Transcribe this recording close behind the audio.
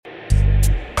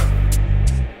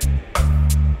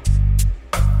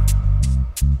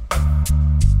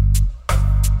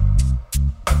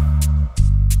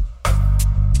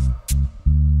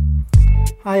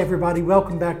Hi, everybody.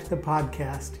 Welcome back to the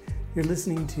podcast. You're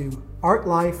listening to Art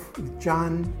Life with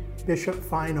John Bishop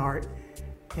Fine Art,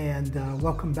 and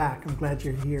welcome back. I'm glad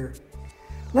you're here.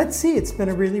 Let's see, it's been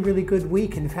a really good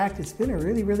week. In fact, it's been a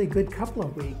really good couple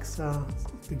of weeks.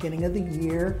 Beginning of the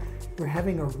year, we're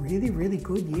having a really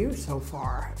good year so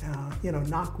far.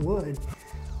 Knock wood.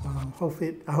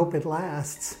 I hope it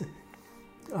lasts.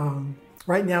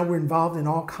 Right now we're involved in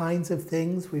all kinds of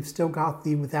things. We've still got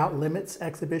the Without Limits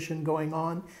exhibition going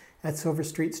on at Silver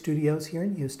Street Studios here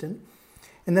in Houston.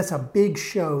 And that's a big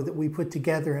show that we put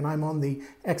together, and I'm on the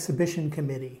exhibition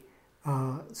committee.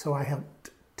 So I helped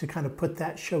to kind of put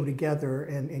that show together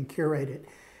and curate it.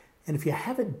 And if you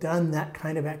haven't done that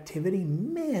kind of activity,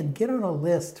 man, get on a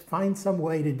list, find some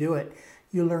way to do it.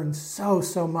 You learn so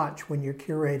much when you're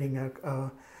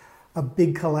curating a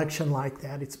big collection like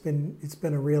that. It's been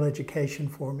a real education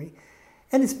for me.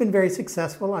 And it's been very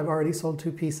successful. I've already sold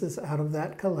 2 pieces out of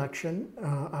that collection,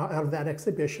 out of that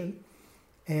exhibition.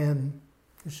 And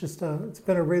it's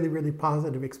been a really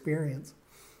positive experience.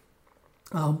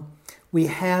 Last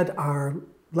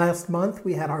month,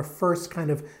 we had our first kind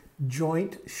of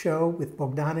joint show with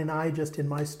Bogdan and I just in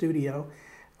my studio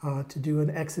to do an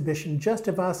exhibition just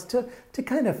of us to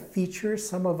kind of feature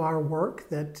some of our work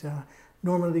that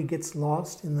normally gets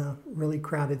lost in the really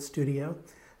crowded studio.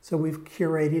 So we've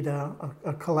curated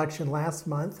a collection last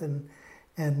month, and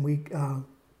we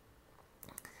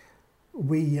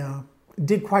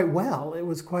did quite well. It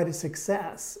was quite a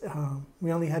success.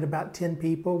 We only had about 10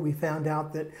 people. We found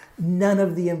out that none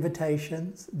of the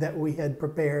invitations that we had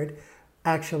prepared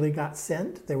actually got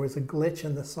sent. There was a glitch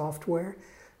in the software.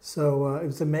 So it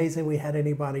was amazing we had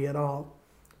anybody at all.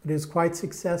 But it was quite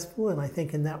successful, and I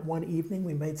think in that one evening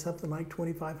we made something like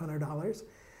 $2,500,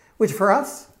 which for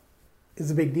us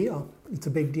is a big deal. It's a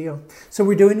big deal. So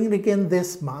we're doing it again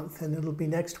this month, and it'll be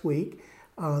next week.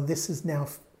 This is now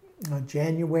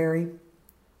January.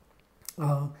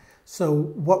 So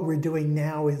what we're doing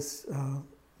now is,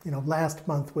 last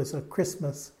month was a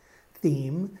Christmas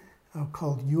theme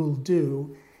called You'll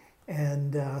Do.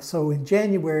 And so in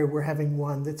January, we're having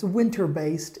one that's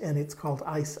winter-based, and it's called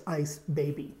Ice Ice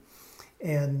Baby.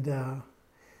 And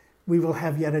we will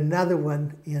have yet another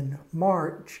one in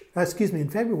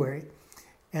February,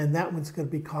 and that one's going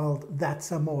to be called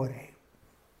That's Amore,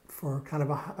 for kind of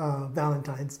a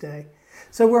Valentine's Day.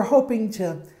 So we're hoping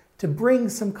to bring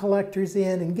some collectors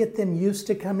in and get them used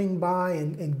to coming by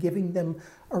and giving them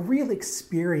a real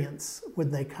experience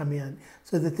when they come in,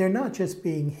 so that they're not just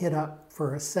being hit up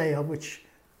for a sale, which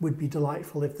would be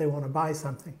delightful if they want to buy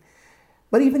something.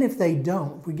 But even if they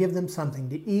don't, we give them something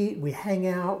to eat, we hang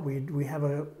out, we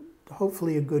have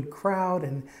hopefully a good crowd,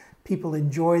 and people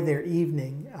enjoy their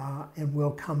evening, and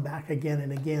will come back again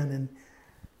and again and,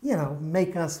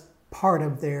 make us part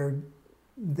of their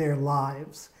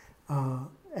lives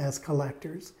as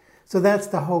collectors. So that's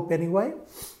the hope anyway.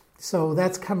 So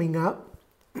that's coming up.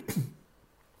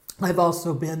 I've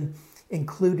also been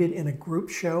included in a group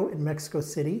show in Mexico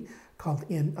City called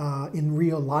In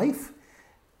Real Life,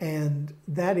 and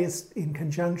that is in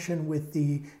conjunction with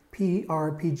the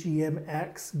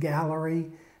PRPGMX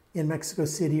gallery in Mexico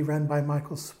City run by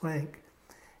Michael Swank.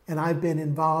 And I've been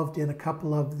involved in a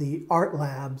couple of the art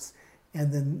labs,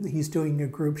 and then he's doing a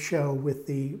group show with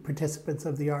the participants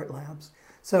of the art labs.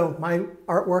 So my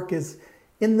artwork is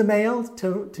in the mail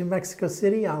to Mexico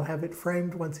City. I'll have it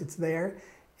framed once it's there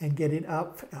and get it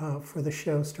up for the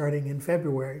show starting in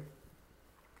February.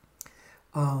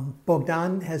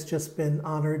 Bogdan has just been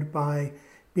honored by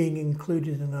being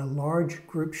included in a large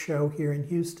group show here in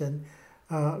Houston,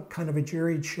 kind of a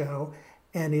juried show,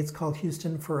 and it's called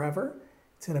Houston Forever.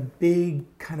 It's in a big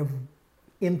kind of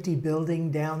empty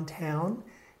building downtown,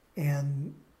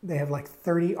 and they have like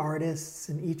 30 artists,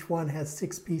 and each one has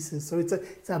 6 pieces. So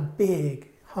it's a big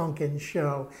honkin'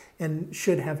 show, and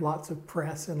should have lots of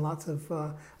press and lots of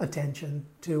attention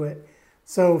to it.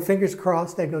 So fingers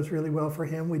crossed that goes really well for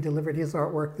him. We delivered his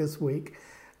artwork this week.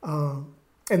 And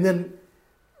then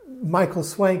Michael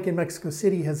Swank in Mexico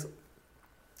City has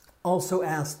also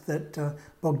asked that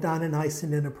Bogdan and I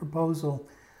send in a proposal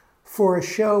for a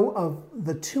show of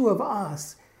the 2 of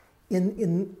us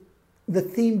in the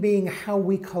theme being how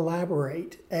we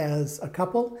collaborate as a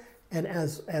couple and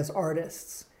as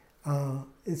artists.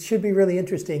 It should be really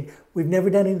interesting. We've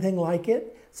never done anything like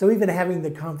it, so even having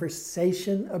the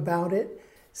conversation about it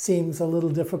seems a little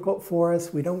difficult for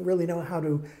us. We don't really know how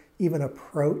to even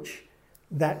approach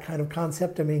that kind of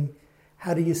concept. I mean,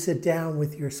 how do you sit down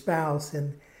with your spouse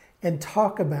and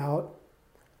talk about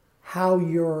how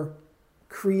your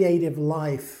creative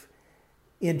life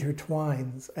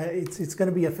intertwines? It's going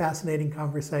to be a fascinating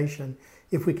conversation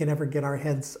if we can ever get our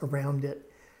heads around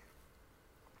it.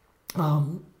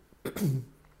 Um,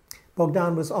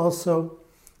 Bogdan was also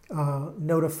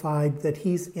notified that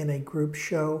he's in a group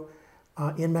show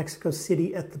in Mexico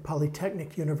City at the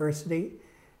Polytechnic University.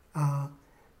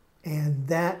 And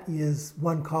that is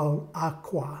one called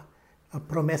Aqua, a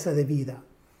Promesa de Vida.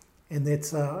 And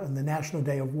it's on the National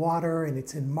Day of Water, and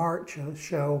it's in March,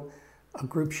 a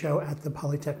group show at the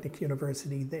Polytechnic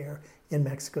University there in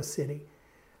Mexico City.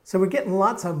 So we're getting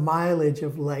lots of mileage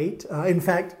of late. In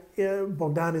fact,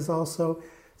 Bogdan is also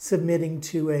submitting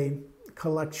to a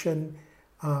collection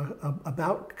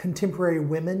about contemporary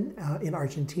women in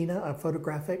Argentina, a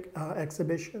photographic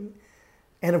exhibition.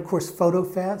 And of course,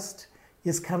 PhotoFest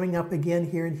is coming up again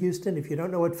here in Houston. If you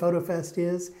don't know what PhotoFest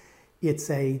is, it's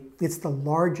the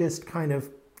largest kind of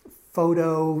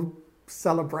photo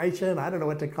celebration. I don't know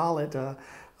what to call it, a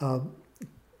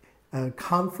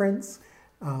conference,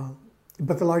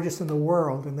 but the largest in the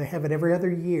world. And they have it every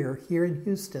other year here in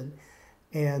Houston.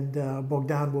 And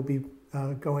Bogdan will be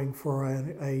going for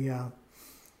a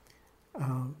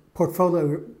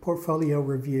portfolio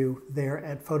review there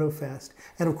at PhotoFest.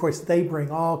 And of course, they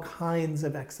bring all kinds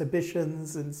of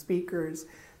exhibitions and speakers.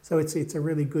 So it's a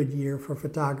really good year for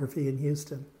photography in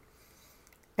Houston.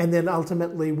 And then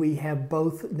ultimately, we have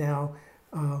both now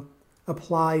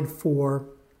applied for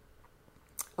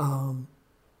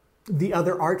the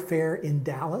other art fair in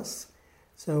Dallas.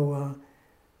 So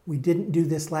we didn't do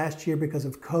this last year because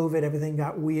of COVID. Everything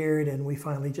got weird, and we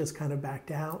finally just kind of backed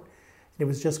out. It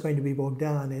was just going to be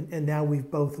Bogdan, and now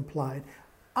we've both applied.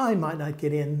 I might not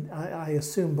get in. I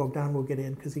assume Bogdan will get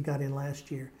in because he got in last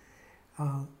year.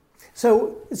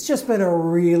 So it's just been a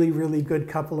really, really good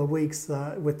couple of weeks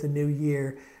with the new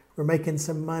year. We're making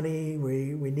some money.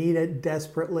 We need it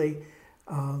desperately.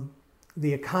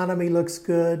 The economy looks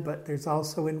good, but there's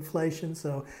also inflation,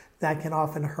 so that can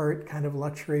often hurt kind of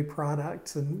luxury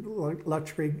products and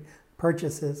luxury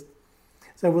purchases.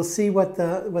 So we'll see what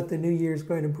the new year is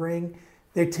going to bring.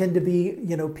 There tend to be,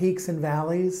 peaks and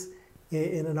valleys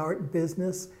in an art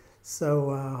business.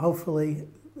 So hopefully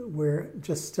we're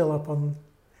just still up on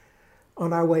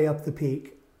our way up the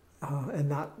peak and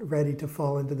not ready to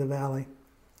fall into the valley.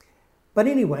 But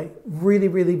anyway, really,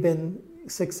 really been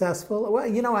successful.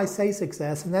 Well, I say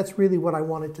success, and that's really what I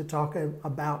wanted to talk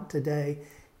about today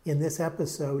in this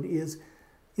episode is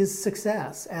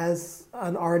success as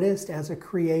an artist, as a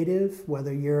creative,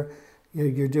 whether you're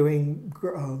doing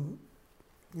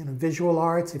visual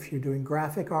arts, if you're doing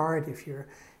graphic art, if you're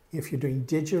doing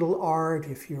digital art,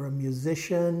 if you're a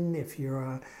musician, if you're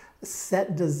a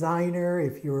set designer,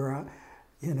 if you're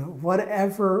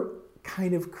whatever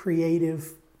kind of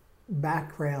creative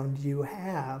background you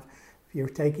have, if you're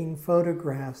taking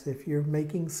photographs, if you're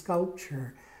making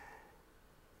sculpture,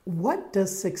 what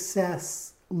does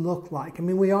success look like? I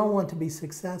mean, we all want to be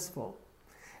successful.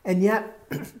 And yet,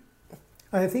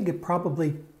 I think it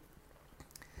probably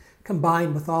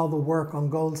combined with all the work on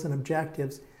goals and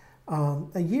objectives,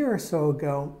 a year or so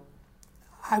ago,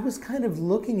 I was kind of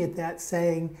looking at that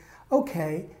saying,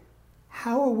 okay,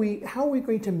 how are we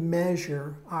going to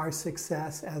measure our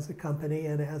success as a company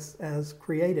and as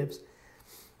creatives?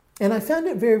 And I found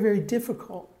it very, very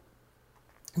difficult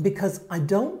because I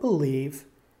don't believe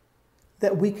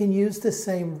that we can use the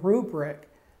same rubric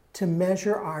to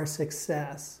measure our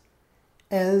success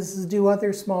as do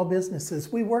other small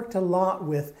businesses. We worked a lot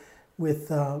with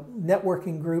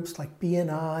networking groups like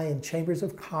BNI and Chambers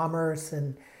of Commerce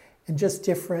and just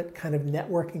different kind of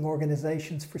networking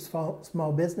organizations for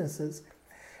small businesses.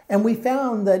 And we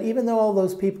found that even though all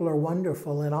those people are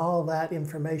wonderful and all that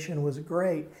information was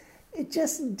great, it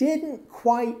just didn't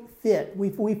quite fit.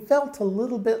 We felt a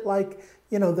little bit like,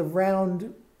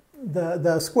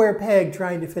 the square peg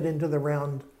trying to fit into the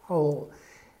round hole.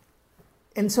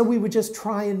 And so we would just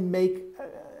try and make,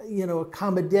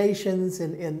 accommodations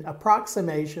and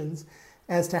approximations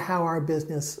as to how our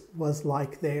business was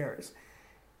like theirs.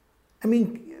 I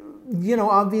mean,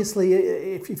 obviously,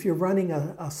 if you're running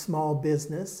a small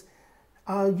business,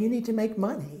 you need to make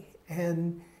money.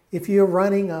 And if you're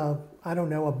running a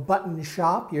button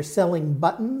shop, you're selling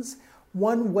buttons,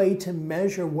 one way to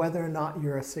measure whether or not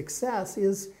you're a success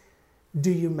is,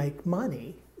 do you make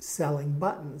money selling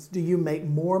buttons? Do you make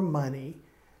more money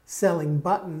selling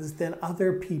buttons than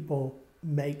other people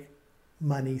make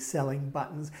money selling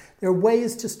buttons? There are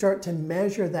ways to start to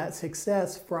measure that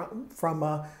success from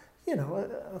a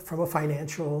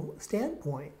financial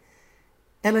standpoint.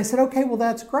 And I said, okay, well,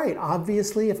 that's great.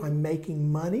 Obviously, if I'm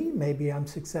making money, maybe I'm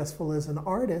successful as an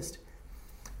artist.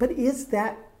 But is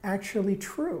that actually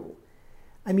true?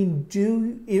 I mean,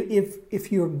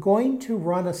 if you're going to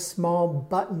run a small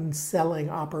button selling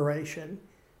operation,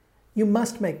 you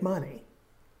must make money.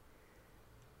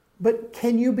 But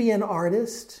can you be an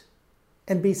artist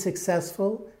and be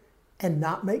successful and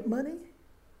not make money?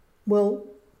 Well,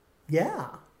 yeah.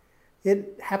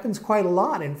 It happens quite a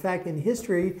lot. In fact, in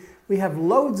history, we have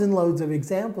loads and loads of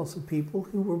examples of people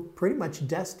who were pretty much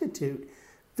destitute,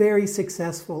 very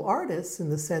successful artists in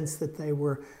the sense that they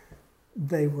were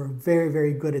very,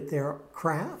 very good at their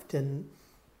craft, and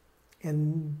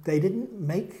they didn't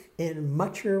make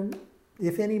much or,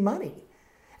 if any, money.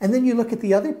 And then you look at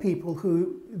the other people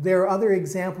there are other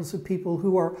examples of people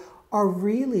who are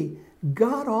really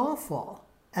god-awful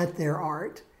at their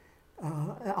art,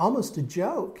 almost a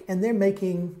joke, and they're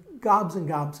making gobs and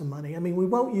gobs of money. I mean, we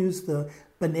won't use the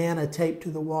banana taped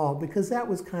to the wall because that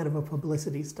was kind of a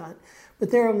publicity stunt. But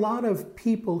there are a lot of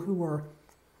people who are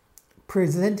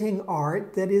presenting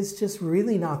art that is just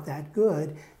really not that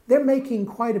good. They're making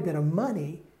quite a bit of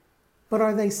money, but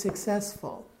are they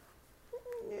successful?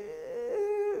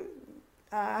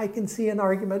 I can see an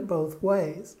argument both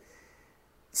ways.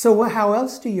 So how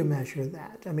else do you measure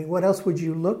that? I mean, what else would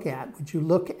you look at? Would you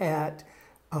look at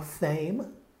a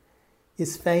fame?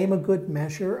 Is fame a good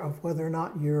measure of whether or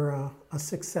not you're a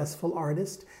successful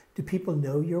artist? Do people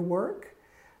know your work?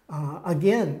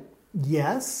 Again,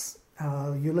 yes.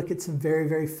 You look at some very,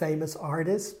 very famous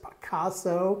artists,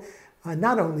 Picasso,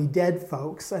 not only dead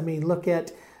folks. I mean, look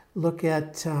at. I'm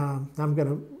going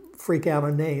to freak out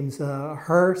on names.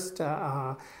 Hearst,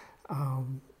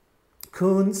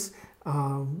 Koons,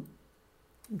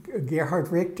 Gerhard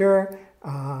Richter,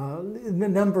 a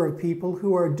number of people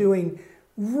who are doing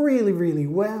really, really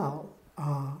well.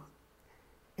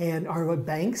 And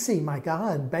Banksy, my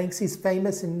God, Banksy's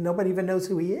famous and nobody even knows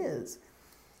who he is.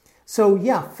 So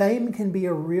yeah, fame can be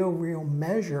a real, real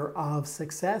measure of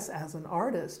success as an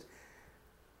artist.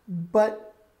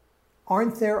 But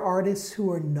aren't there artists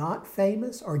who are not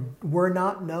famous or were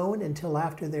not known until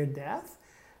after their death?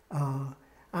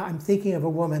 I'm thinking of a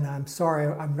woman, I'm sorry,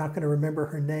 I'm not going to remember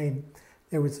her name.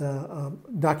 There was a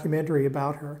documentary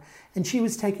about her. And she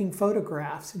was taking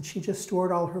photographs, and she just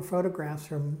stored all her photographs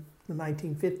from the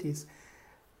 1950s.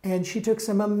 And she took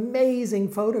some amazing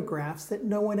photographs that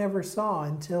no one ever saw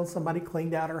until somebody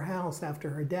cleaned out her house after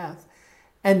her death.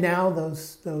 And now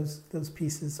those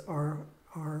pieces are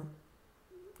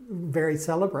very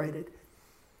celebrated.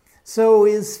 So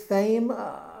is fame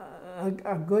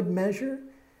a good measure?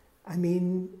 I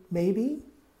mean, maybe.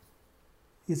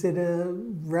 Is it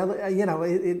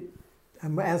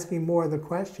I'm asking more of the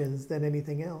questions than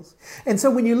anything else. And so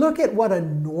when you look at what a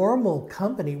normal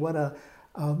company, what a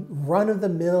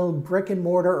run-of-the-mill brick and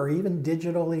mortar or even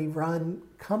digitally run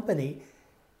company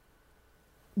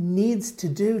needs to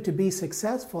do to be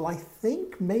successful, I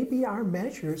think maybe our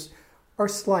measures are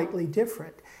slightly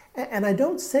different. And I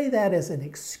don't say that as an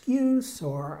excuse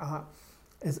or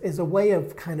as a way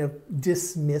of kind of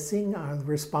dismissing our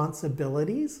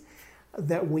responsibilities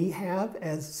that we have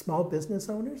as small business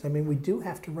owners. I mean, we do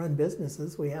have to run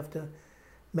businesses. We have to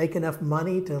make enough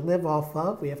money to live off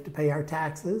of. We have to pay our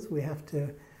taxes. We have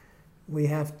to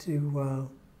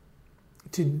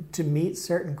meet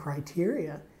certain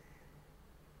criteria.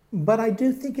 But I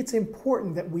do think it's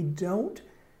important that we don't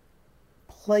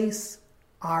place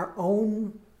our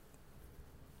own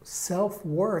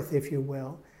self-worth, if you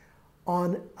will,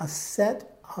 on a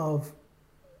set of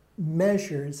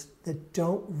measures that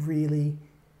don't really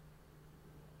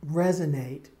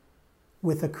resonate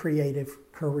with a creative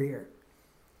career.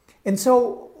 And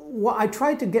so I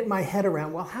tried to get my head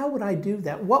around, well, how would I do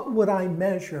that? What would I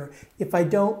measure if I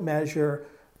don't measure,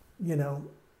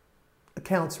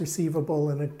 accounts receivable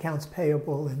and accounts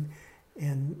payable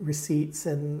and receipts,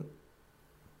 and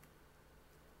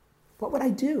what would I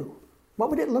do? What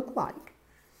would it look like?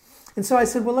 And so I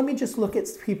said, well, let me just look at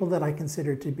people that I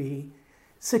consider to be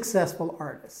successful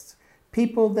artists,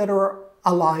 people that are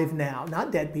alive now,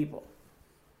 not dead people.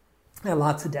 There are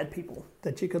lots of dead people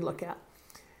that you could look at.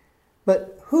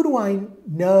 But who do I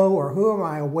know or who am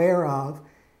I aware of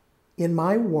in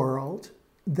my world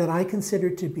that I consider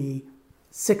to be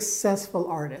successful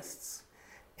artists?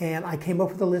 And I came up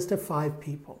with a list of 5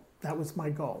 people. That was my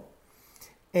goal.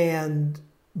 And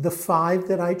the 5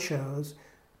 that I chose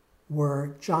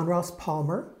were John Ross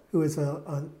Palmer, who is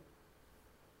an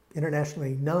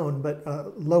internationally known but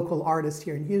a local artist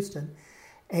here in Houston.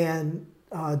 And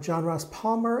John Ross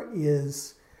Palmer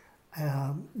is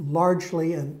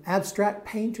largely an abstract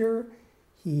painter.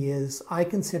 I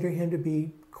consider him to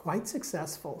be quite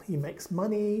successful. He makes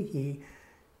money.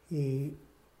 He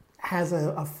has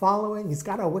a following. He's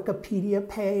got a Wikipedia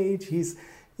page. He's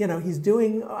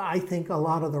doing, I think, a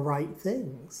lot of the right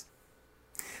things.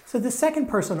 So the second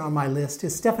person on my list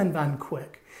is Stefan van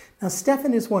Kuyk. Now,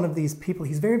 Stefan is one of these people.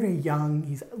 He's very, very young.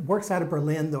 He works out of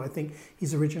Berlin, though I think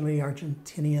he's originally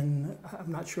Argentinian.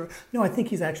 I'm not sure. No, I think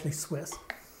he's actually Swiss.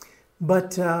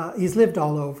 But he's lived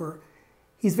all over.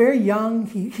 He's very young.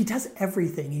 He does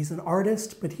everything. He's an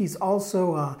artist, but he's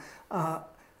also an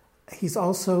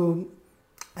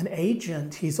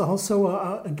agent. He's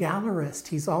also a gallerist.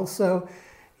 He's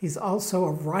also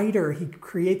a writer. He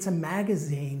creates a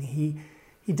magazine.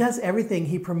 He does everything.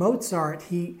 He promotes art.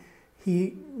 He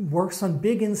works on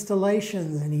big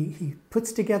installations, and he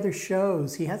puts together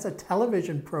shows. He has a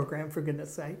television program, for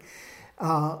goodness sake.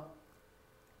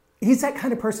 He's that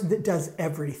kind of person that does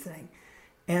everything.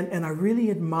 And I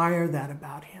really admire that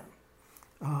about him.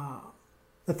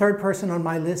 The third person on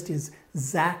my list is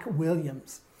Zach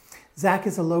Williams. Zach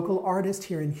is a local artist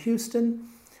here in Houston.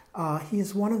 He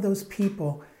is one of those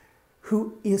people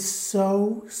who is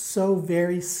so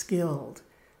very skilled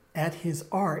at his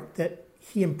art that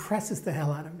he impresses the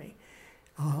hell out of me.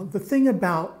 The thing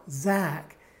about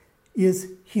Zach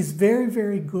is he's very,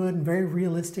 very good and very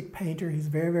realistic painter. He's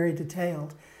very, very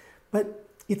detailed. But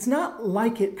it's not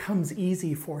like it comes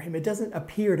easy for him. It doesn't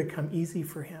appear to come easy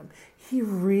for him. He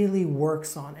really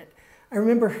works on it. I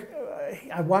remember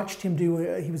I watched him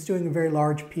he was doing a very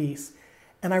large piece,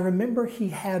 and I remember he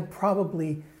had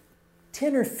probably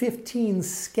 10 or 15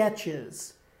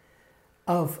 sketches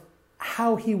of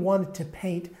how he wanted to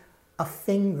paint a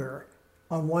finger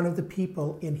on one of the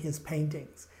people in his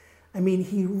paintings. I mean,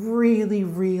 he really,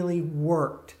 really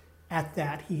worked at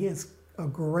that. He has a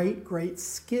great, great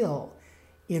skill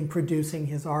in producing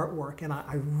his artwork, and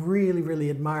I really, really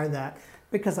admire that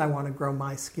because I want to grow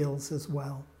my skills as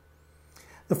well.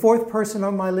 The fourth person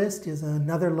on my list is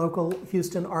another local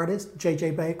Houston artist,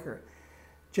 J.J. Baker.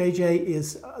 J.J.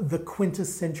 is the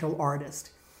quintessential artist.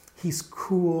 He's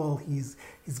cool, he's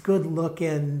good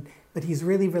looking, but he's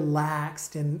really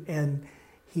relaxed, and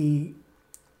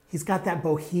he's got that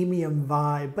bohemian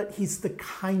vibe, but he's the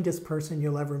kindest person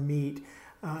you'll ever meet.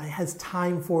 Has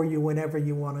time for you whenever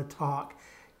you want to talk.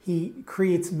 He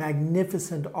creates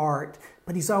magnificent art,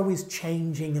 but he's always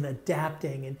changing and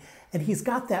adapting, and he's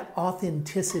got that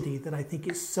authenticity that I think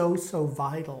is so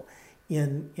vital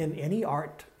in any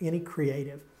art, any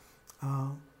creative.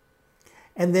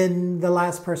 And then the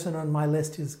last person on my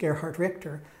list is Gerhard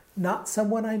Richter. Not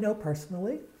someone I know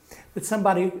personally, but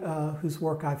somebody whose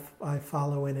work I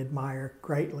follow and admire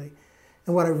greatly.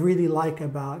 And what I really like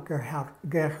about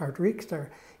Gerhard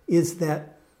Richter is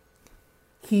that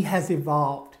he has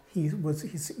evolved.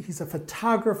 He's a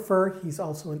photographer. He's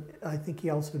also, I think he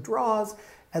also draws,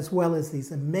 as well as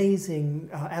these amazing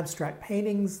abstract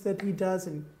paintings that he does.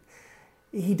 And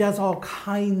he does all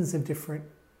kinds of different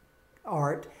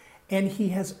art, and he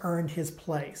has earned his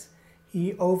place.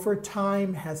 He, over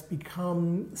time, has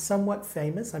become somewhat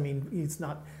famous. I mean, he's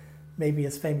not maybe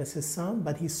as famous as some,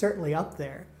 but he's certainly up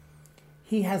there.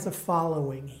 He has a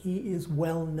following. He is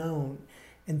well known.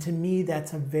 And to me,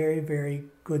 that's a very, very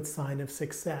good sign of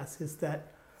success, is that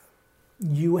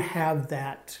you have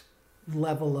that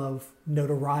level of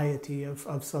notoriety,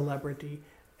 of celebrity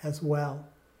as well.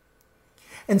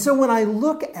 And so when I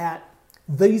look at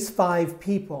these five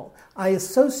people, I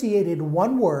associated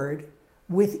one word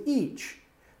with each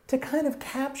to kind of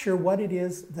capture what it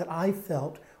is that I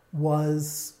felt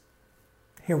was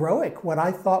heroic, what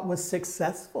I thought was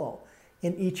successful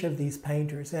in each of these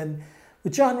painters. And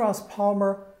with John Ross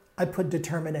Palmer, I put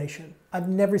determination. I've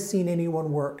never seen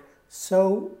anyone work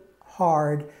so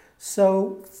hard,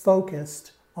 so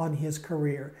focused on his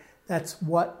career. That's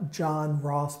what John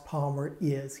Ross Palmer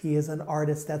is. He is an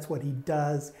artist. That's what he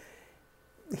does.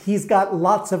 He's got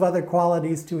lots of other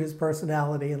qualities to his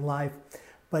personality in life,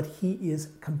 but he is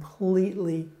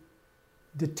completely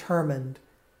determined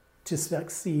to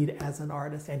succeed as an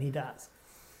artist, and he does.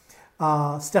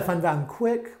 Stefan van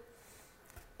Eyck,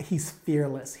 he's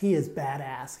fearless. He is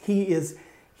badass.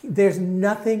 There's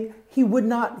nothing,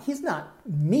 he's not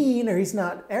mean or he's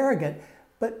not arrogant,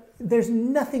 but there's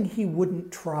nothing he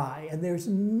wouldn't try, and there's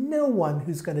no one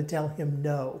who's going to tell him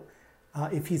no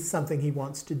if he's something he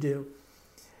wants to do.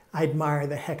 I admire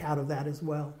the heck out of that as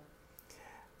well.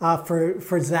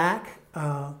 For Zach,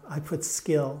 I put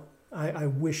skill. I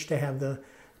wish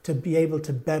to be able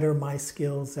to better my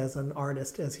skills as an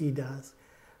artist as he does.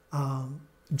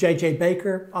 J.J.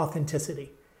 Baker,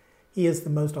 authenticity. He is the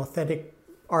most authentic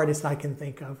artist I can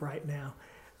think of right now.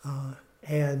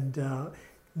 And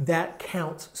that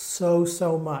counts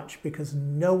so much, because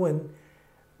no one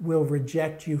will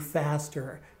reject you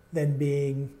faster than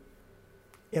being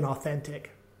inauthentic.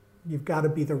 You've got to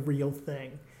be the real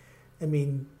thing. I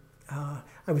mean,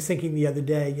 I was thinking the other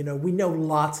day, we know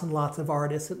lots and lots of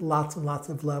artists at lots and lots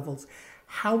of levels.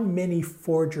 how many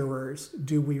forgerers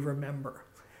do we remember?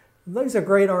 Those are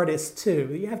great artists too.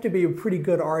 You have to be a pretty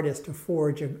good artist to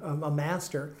forge a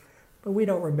master, but we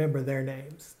don't remember their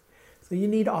names. So you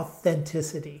need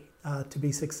authenticity to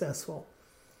be successful.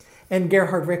 And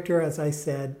Gerhard Richter, as I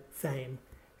said, fame.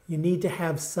 You need to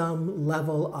have some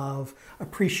level of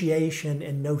appreciation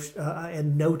and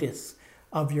notice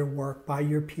of your work by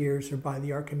your peers or by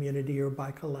the art community or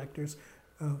by collectors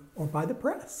or by the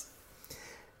press.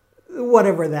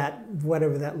 Whatever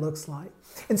that looks like.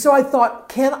 And so I thought,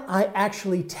 can I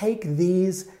actually take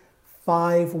these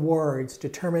 5 words,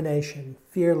 determination,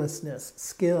 fearlessness,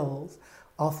 skills,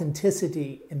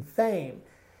 authenticity, and fame,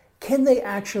 can they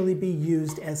actually be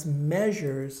used as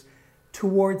measures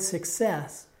towards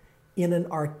success in an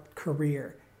art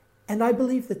career? And I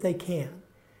believe that they can.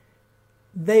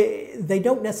 They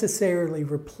don't necessarily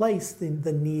replace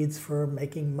the needs for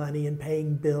making money and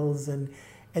paying bills and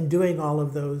doing all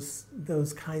of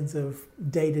those kinds of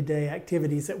day-to-day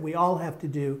activities that we all have to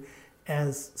do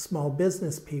as small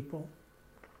business people.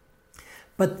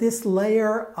 But this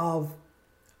layer of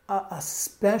a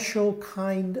special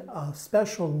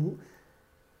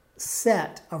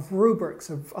set of rubrics,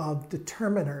 of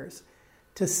determiners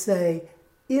to say,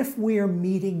 if we are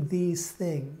meeting these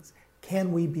things,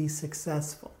 can we be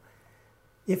successful?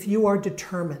 If you are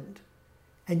determined,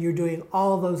 and you're doing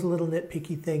all those little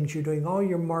nitpicky things, you're doing all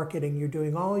your marketing, you're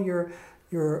doing all your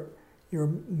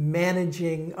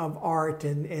managing of art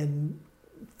and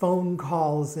phone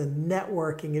calls and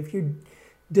networking, if you're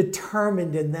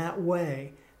determined in that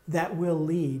way, that will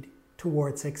lead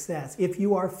towards success. If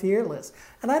you are fearless,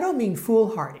 and I don't mean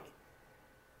foolhardy,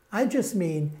 I just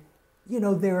mean,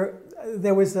 there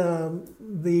was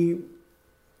the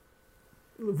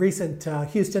recent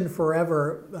Houston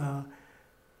Forever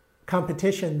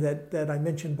competition that I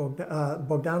mentioned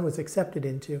Bogdan was accepted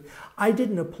into. I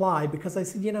didn't apply because I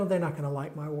said, they're not going to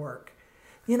like my work.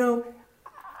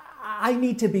 I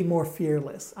need to be more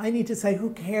fearless. I need to say,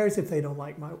 who cares if they don't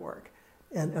like my work?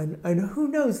 And who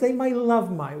knows, they might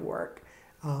love my work.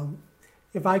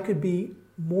 If I could be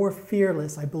more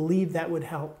fearless, I believe that would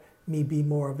help me be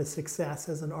more of a success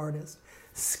as an artist.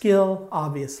 Skill,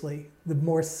 obviously. The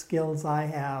more skills I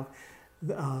have,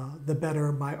 the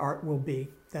better my art will be.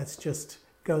 That's just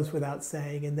goes without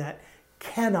saying, and that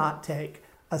cannot take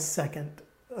a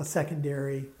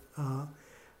secondary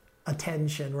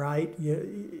attention, right?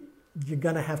 You're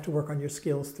going to have to work on your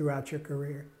skills throughout your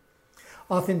career.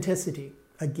 Authenticity,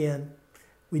 again,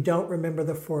 we don't remember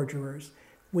the forgerers.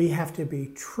 We have to be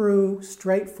true,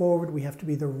 straightforward. We have to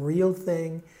be the real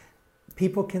thing.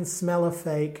 People can smell a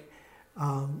fake.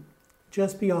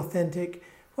 Just be authentic.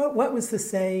 What was the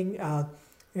saying?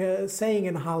 Saying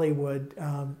in Hollywood,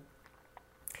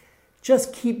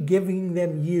 just keep giving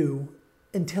them you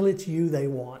until it's you they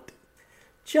want.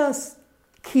 Just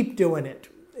keep doing it.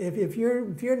 If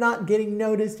you're not getting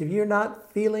noticed, if you're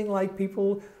not feeling like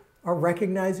people are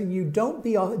recognizing you, don't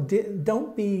be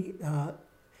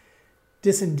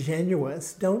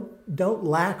disingenuous. Don't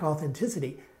lack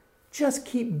authenticity. Just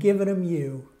keep giving them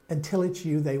you until it's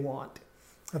you they want.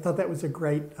 I thought that was a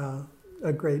great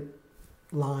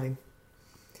line.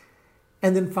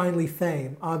 And then finally,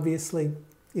 fame. Obviously,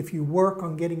 if you work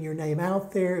on getting your name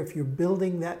out there, if you're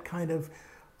building that kind of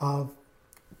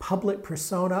public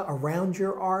persona around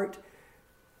your art,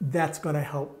 that's going to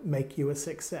help make you a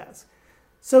success.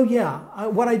 So yeah,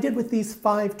 what I did with these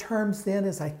 5 terms then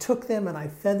is I took them and I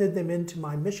feathered them into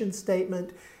my mission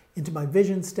statement, into my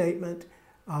vision statement,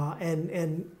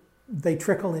 and they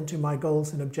trickle into my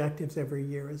goals and objectives every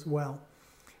year as well.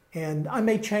 And I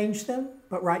may change them,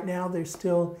 but right now they're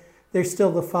still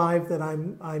the 5 that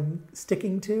I'm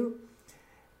sticking to.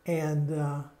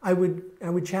 And I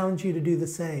would challenge you to do the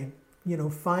same.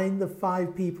 Find the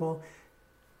 5 people,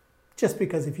 just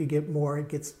because if you get more, it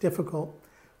gets difficult.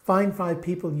 Find 5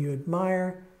 people you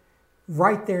admire,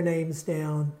 write their names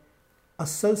down,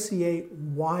 associate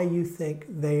why you think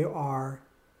they are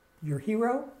your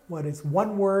hero, what is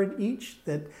one word each,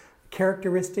 that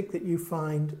characteristic that you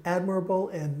find admirable,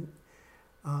 and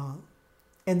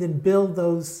then build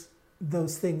those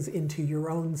things into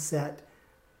your own set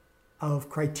of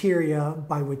criteria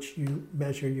by which you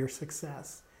measure your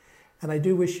success. And I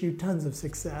do wish you tons of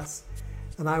success.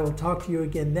 And I will talk to you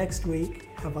again next week.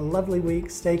 Have a lovely week.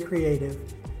 Stay creative.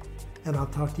 And I'll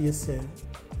talk to you soon.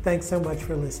 Thanks so much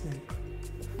for listening.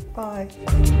 Bye.